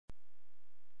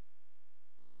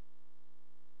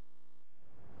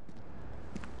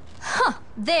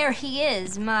there he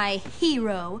is, my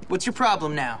hero. What's your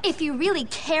problem now? If you really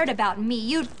cared about me,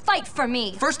 you'd fight for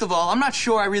me. First of all, I'm not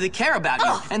sure I really care about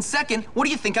you. And second, what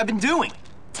do you think I've been doing?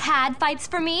 Tad fights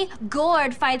for me,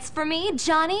 Gord fights for me,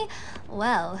 Johnny,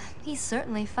 well, he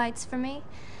certainly fights for me.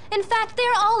 In fact,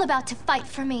 they're all about to fight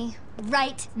for me.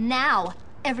 Right now.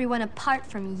 Everyone apart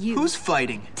from you. Who's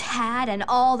fighting? Tad and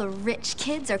all the rich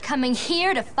kids are coming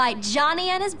here to fight Johnny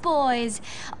and his boys.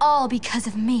 All because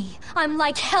of me. I'm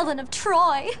like Helen of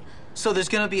Troy. So there's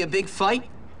gonna be a big fight?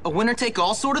 A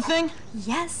winner-take-all sort of thing?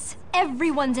 Yes,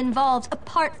 everyone's involved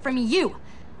apart from you.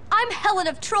 I'm Helen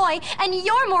of Troy, and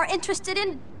you're more interested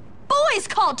in boys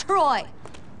called Troy.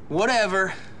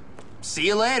 Whatever. See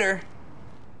you later.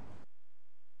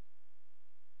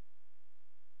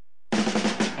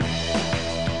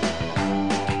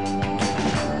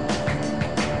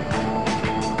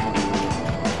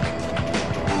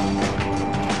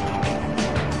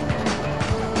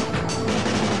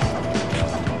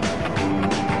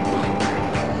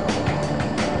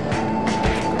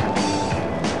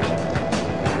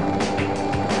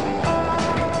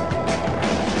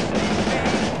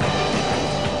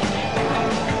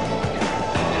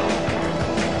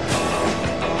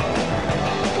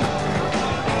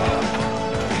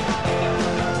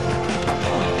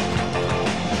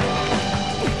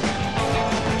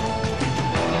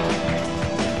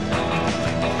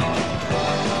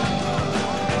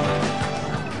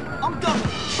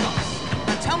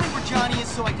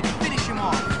 So I can finish him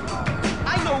off.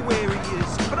 I know where he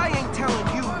is, but I ain't telling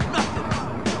you nothing.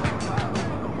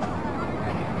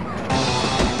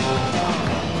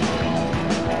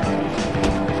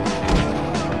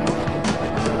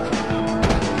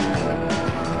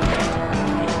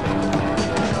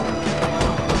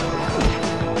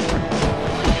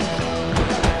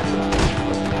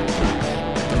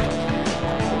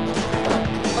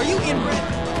 Are you inbred?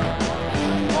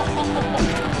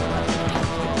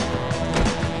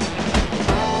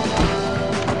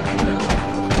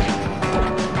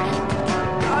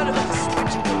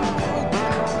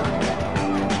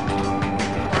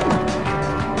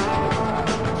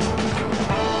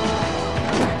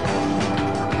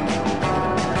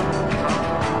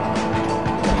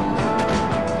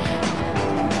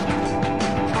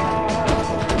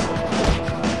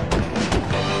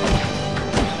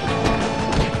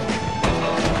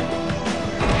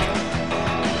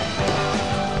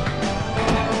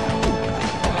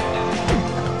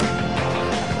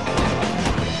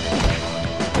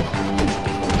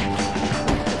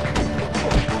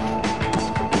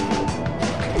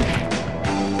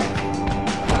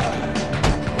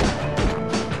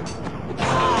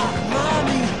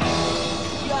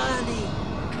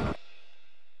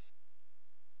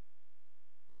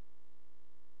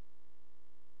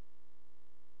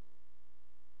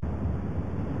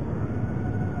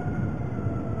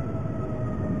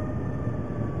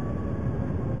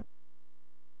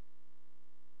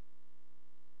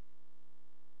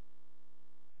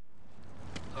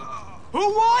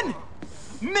 Who won?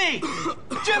 Me!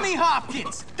 Jimmy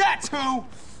Hopkins! That's who!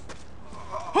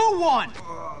 Who won?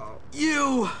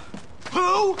 You.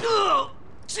 Who?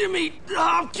 Jimmy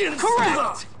Hopkins.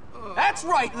 Correct! That's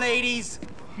right, ladies.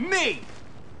 Me.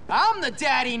 I'm the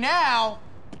daddy now.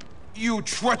 You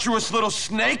treacherous little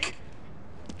snake.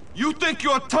 You think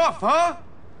you're tough, huh?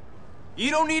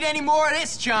 You don't need any more of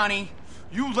this, Johnny.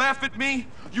 You laugh at me,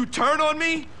 you turn on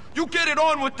me, you get it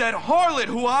on with that harlot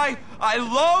who I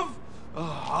love.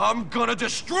 I'm gonna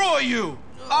destroy you!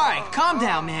 All right, calm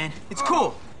down, man. It's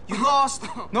cool. You lost.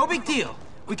 No big deal.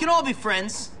 We can all be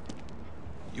friends.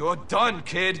 You're done,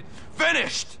 kid.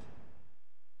 Finished!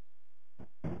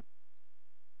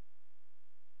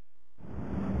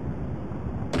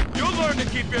 You'll learn to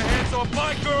keep your hands off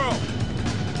my girl!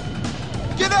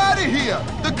 Get out of here!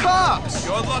 The cops!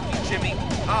 You're lucky, Jimmy.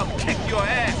 I'll kick your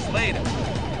ass later.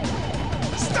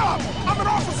 Stop! I'm an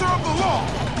officer of the law!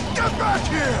 Get back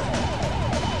here!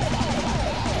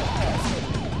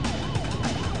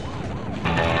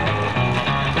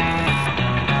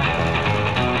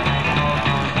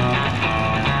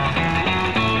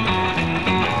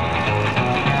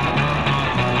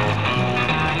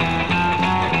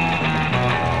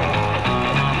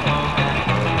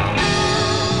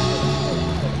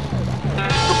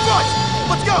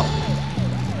 Let's go!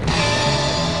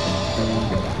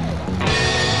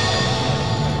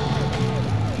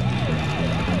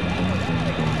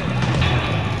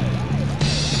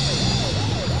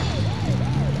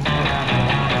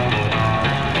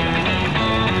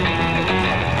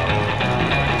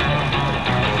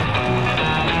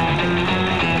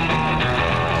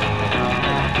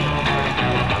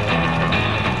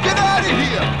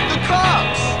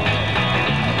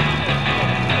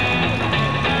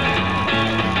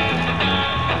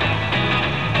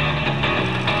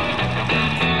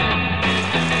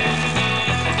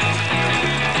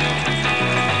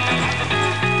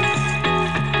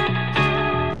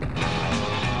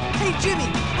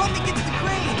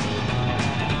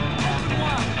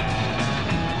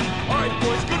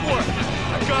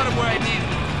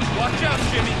 out,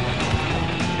 Jimmy!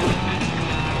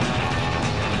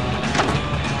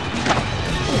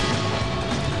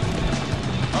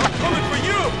 I'm coming for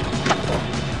you!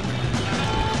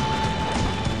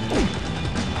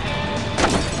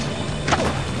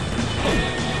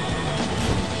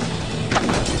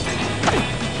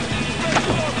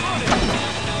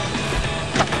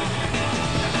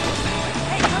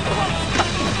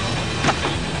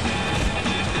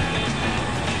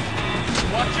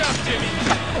 Watch out, Jimmy!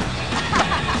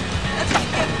 That's what you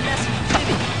get for messing with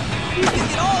Jimmy. He's gonna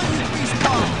get all you grease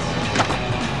balls.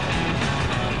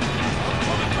 I'm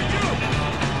coming for you!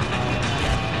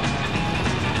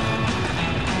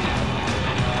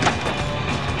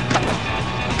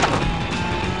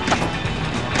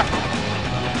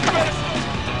 You better stop!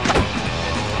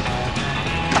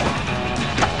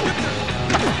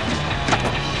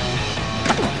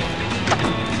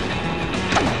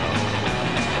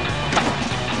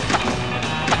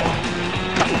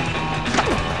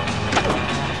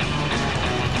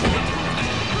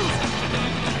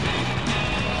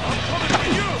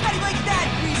 How do you like that,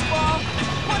 grease ball?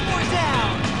 One more down.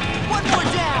 One more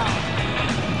down.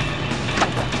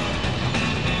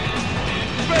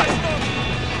 You better stop!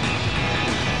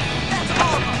 That's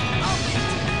all of them. I'll get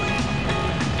to you.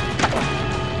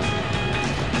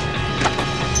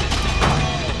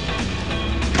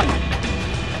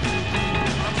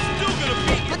 I'm still gonna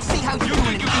beat you! Let's see how You you're doing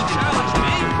think in you can Egypt. challenge me?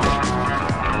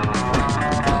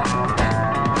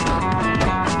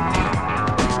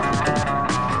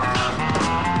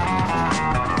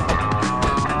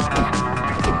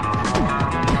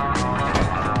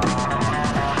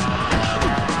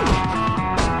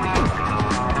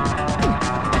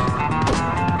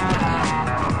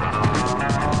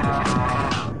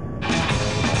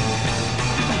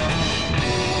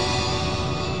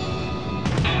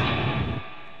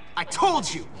 I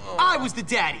told you! I was the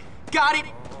daddy! Got it?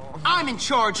 I'm in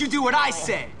charge, you do what I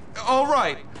say! All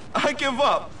right, I give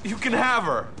up. You can have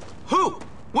her. Who?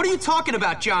 What are you talking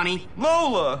about, Johnny?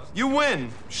 Lola, you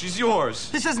win. She's yours.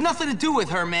 This has nothing to do with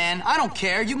her, man. I don't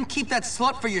care. You can keep that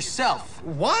slut for yourself.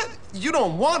 What? You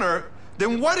don't want her?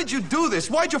 Then why did you do this?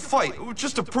 Why'd you fight?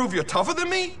 Just to prove you're tougher than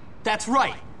me? That's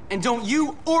right. And don't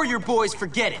you or your boys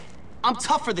forget it. I'm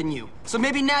tougher than you, so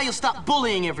maybe now you'll stop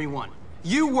bullying everyone.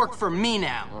 You work for me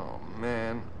now. Oh,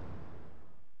 man.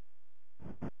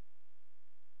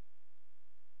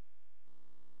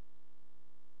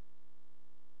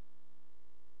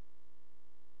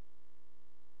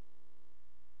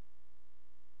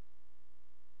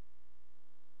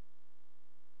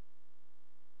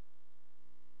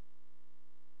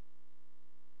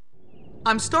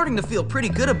 I'm starting to feel pretty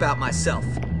good about myself.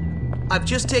 I've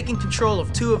just taken control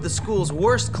of 2 of the school's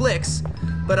worst cliques,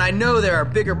 but I know there are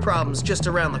bigger problems just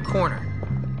around the corner.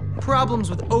 Problems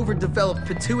with overdeveloped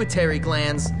pituitary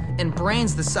glands and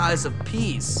brains the size of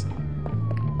peas.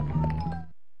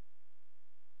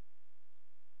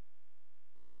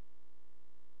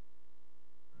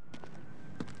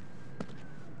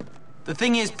 The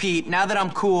thing is, Pete, now that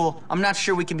I'm cool, I'm not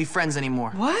sure we can be friends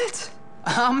anymore. What?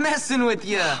 I'm messing with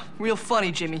you. Real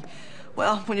funny, Jimmy.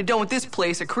 Well, when you're done with this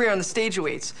place, a career on the stage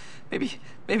awaits. Maybe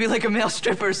like a male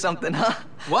stripper or something, huh?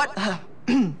 What?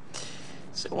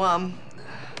 So,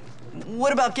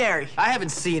 what about Gary? I haven't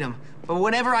seen him, but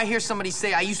whenever I hear somebody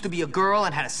say I used to be a girl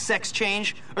and had a sex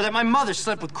change, or that my mother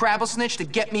slept with Crabblesnitch to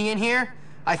get me in here,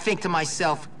 I think to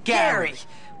myself, Gary.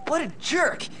 What a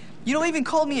jerk. You don't even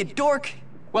call me a dork.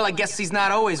 Well, I guess he's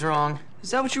not always wrong.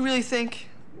 Is that what you really think?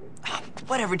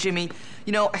 Whatever, Jimmy.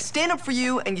 You know, I stand up for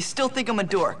you and you still think I'm a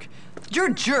dork. You're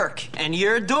a jerk. And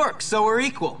you're a dork, so we're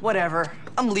equal. Whatever.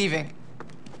 I'm leaving.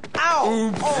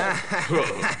 Ow!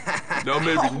 Now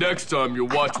maybe next time you'll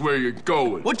watch where you're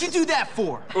going. What'd you do that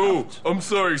for? Oh, I'm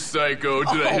sorry, Psycho.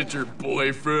 Did I hit your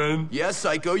boyfriend? Yeah,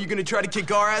 Psycho, you gonna try to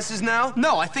kick our asses now?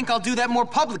 No, I think I'll do that more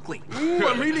publicly. Ooh,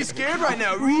 I'm really scared right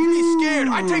now, really scared.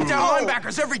 I take down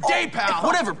linebackers every day, pal.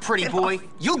 Whatever, pretty boy.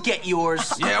 You'll get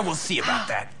yours. Yeah, we'll see about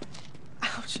that.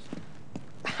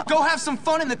 Go have some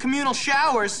fun in the communal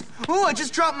showers. Ooh, I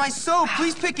just dropped my soap.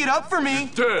 Please pick it up for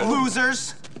me. Dad.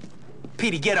 Losers.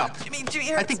 Petey, get up. Jimmy,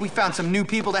 I think we found some new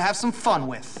people to have some fun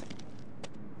with.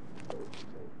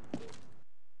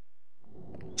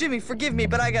 Jimmy, forgive me,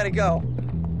 but I gotta go.